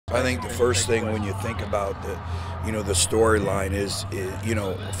I think the first thing when you think about the storyline is,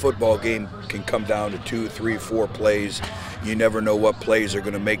 a football game can come down to 2, 3, 4 plays. You never know what plays are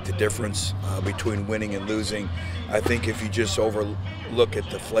going to make the difference between winning and losing. I think if you just overlook at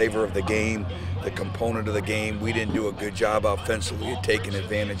the flavor of the game, the component of the game, we didn't do a good job offensively at taking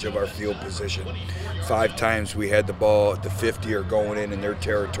advantage of our field position. 5 times we had the ball at the 50 or going in their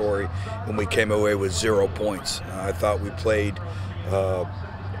territory, and we came away with 0 points. I thought we played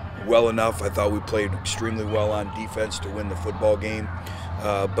well enough. I thought we played extremely well on defense to win the football game.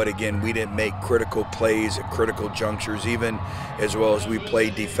 But again, we didn't make critical plays at critical junctures, even as well as we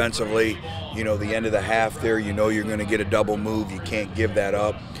played defensively. The end of the half there, you're going to get a double move. You can't give that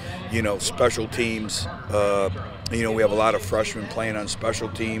up. Special teams, we have a lot of freshmen playing on special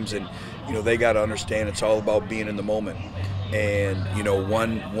teams, and, they got to understand it's all about being in the moment. And,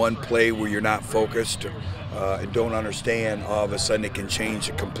 one play where you're not focused and don't understand, all of a sudden it can change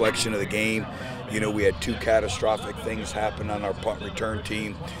the complexion of the game. We had 2 catastrophic things happen on our punt return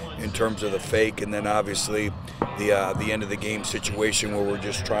team in terms of the fake, and then obviously the end of the game situation where we're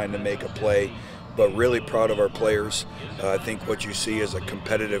just trying to make a play. But really proud of our players. I think what you see is a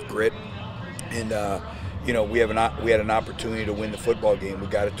competitive grit, and we had an opportunity to win the football game. We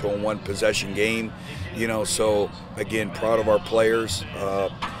got it to a 1-possession game. So again, proud of our players.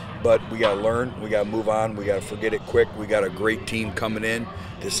 But we got to learn, we got to move on, we got to forget it quick. We got a great team coming in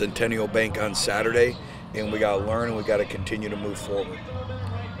to Centennial Bank on Saturday, and we got to learn and we got to continue to move forward.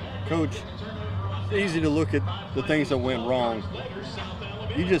 Coach, it's easy to look at the things that went wrong.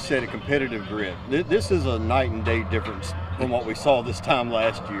 You just said a competitive grit. This is a night and day difference from what we saw this time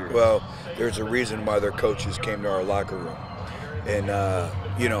last year. Well, there's a reason why their coaches came to our locker room. And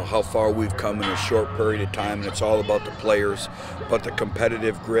how far we've come in a short period of time, and it's all about the players. But the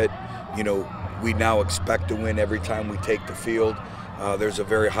competitive grit, we now expect to win every time we take the field. There's a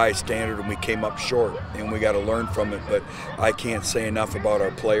very high standard, and we came up short, and we got to learn from it. But I can't say enough about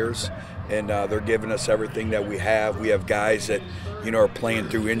our players, and they're giving us everything that we have. We have guys that are playing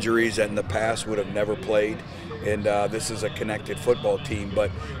through injuries that in the past would have never played. And this is a connected football team,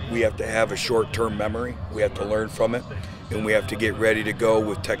 but we have to have a short-term memory. We have to learn from it, and we have to get ready to go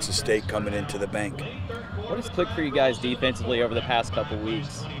with Texas State coming into the bank. What has clicked for you guys defensively over the past couple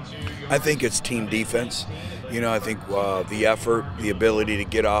weeks? I think it's team defense. I think the effort, the ability to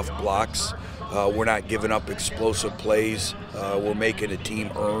get off blocks. We're not giving up explosive plays. We're making a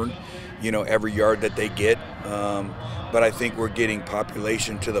team earn, every yard that they get. But I think we're getting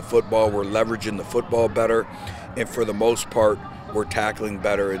population to the football. We're leveraging the football better. And for the most part, we're tackling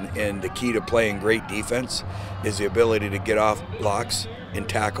better. And the key to playing great defense is the ability to get off blocks and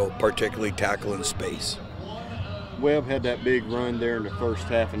tackle, particularly tackle in space. Webb had that big run there in the first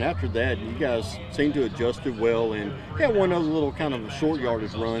half, and after that, you guys seemed to adjust it well, and had one other little kind of a short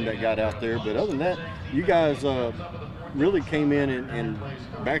yardage run that got out there. But other than that, you guys really came in and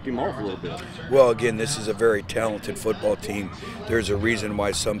backed him off a little bit. Well, again, this is a very talented football team. There's a reason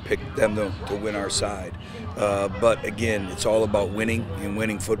why some picked them to win our side. But again, it's all about winning and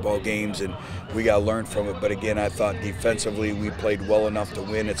winning football games, and we got to learn from it. But again, I thought defensively we played well enough to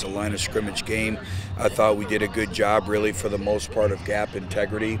win. It's a line of scrimmage game. I thought we did a good job, really, for the most part, of gap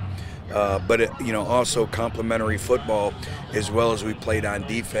integrity. But also complementary football, as well as we played on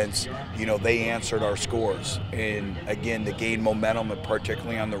defense. They answered our scores, and again, to gain momentum, and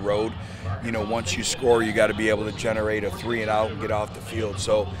particularly on the road. Once you score, you got to be able to generate a 3-and-out and get off the field.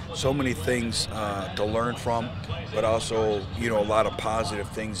 So many things to learn from, but also a lot of positive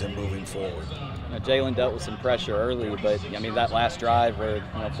things in moving forward. Jalen dealt with some pressure early, but that last drive where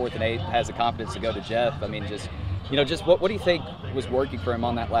 4th and 8 has the confidence to go to Jeff. Just what do you think was working for him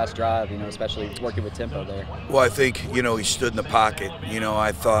on that last drive, especially working with tempo there? Well, I think, he stood in the pocket.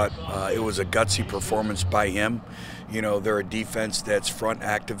 I thought it was a gutsy performance by him. They're a defense that's front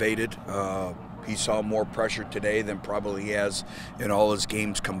activated. He saw more pressure today than probably he has in all his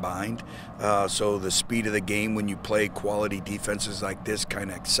games combined. So the speed of the game when you play quality defenses like this kind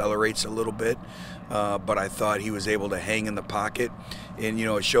of accelerates a little bit. But I thought he was able to hang in the pocket. And,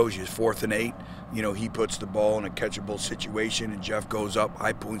 it shows you 4th and 8. He puts the ball in a catchable situation, and Jeff goes up,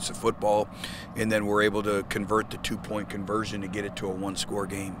 high points the football, and then we're able to convert the 2-point conversion to get it to a 1-score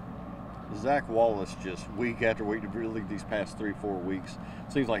game. Zach Wallace, just week after week, really these past 3-4 weeks,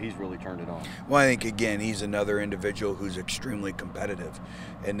 seems like he's really turned it on. Well, I think, again, he's another individual who's extremely competitive,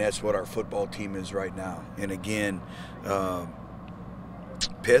 and that's what our football team is right now. And again,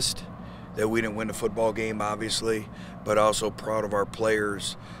 pissed that we didn't win the football game, obviously, but also proud of our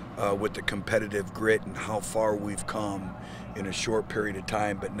players with the competitive grit and how far we've come in a short period of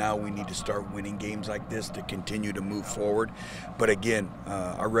time, but now we need to start winning games like this to continue to move forward. But again,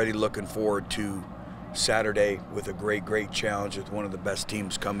 already looking forward to Saturday with a great challenge with one of the best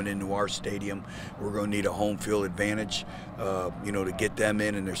teams coming into our stadium. We're going to need a home field advantage, to get them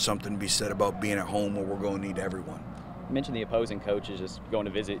in, and there's something to be said about being at home where we're going to need everyone. You mentioned the opposing coaches just going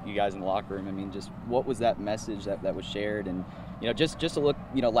to visit you guys in the locker room. I mean, just what was that message that was shared? And, just to look,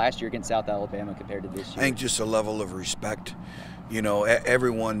 last year against South Alabama compared to this year. I think just a level of respect.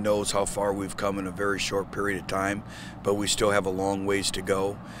 Everyone knows how far we've come in a very short period of time, but we still have a long ways to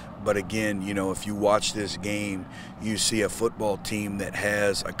go. But again, if you watch this game, you see a football team that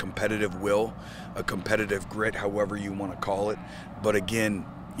has a competitive will, a competitive grit, however you want to call it. But again,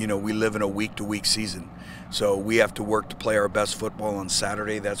 we live in a week-to-week season. So we have to work to play our best football on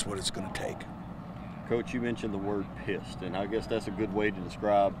Saturday. That's what it's going to take. Coach, you mentioned the word pissed, and I guess that's a good way to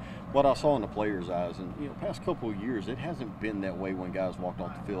describe what I saw in the players' eyes. And, past couple of years, it hasn't been that way when guys walked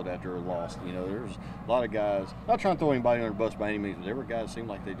off the field after a loss. There's a lot of guys, not trying to throw anybody under the bus by any means, but there were guys that seemed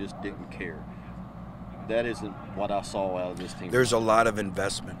like they just didn't care. That isn't what I saw out of this team. There's a lot of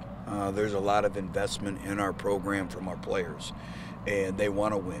investment. There's a lot of investment in our program from our players. And they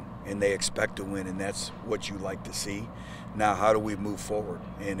want to win, and they expect to win, and that's what you like to see. Now, how do we move forward?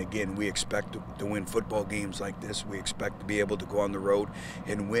 And again, we expect to win football games like this. We expect to be able to go on the road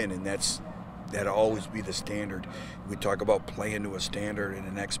and win, and that'll always be the standard. We talk about playing to a standard and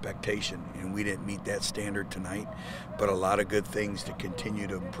an expectation, and we didn't meet that standard tonight, but a lot of good things to continue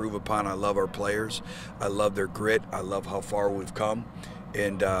to improve upon. I love our players. I love their grit. I love how far we've come,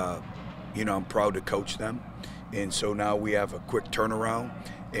 and I'm proud to coach them. And so now we have a quick turnaround,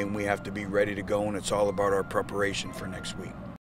 and we have to be ready to go, and it's all about our preparation for next week.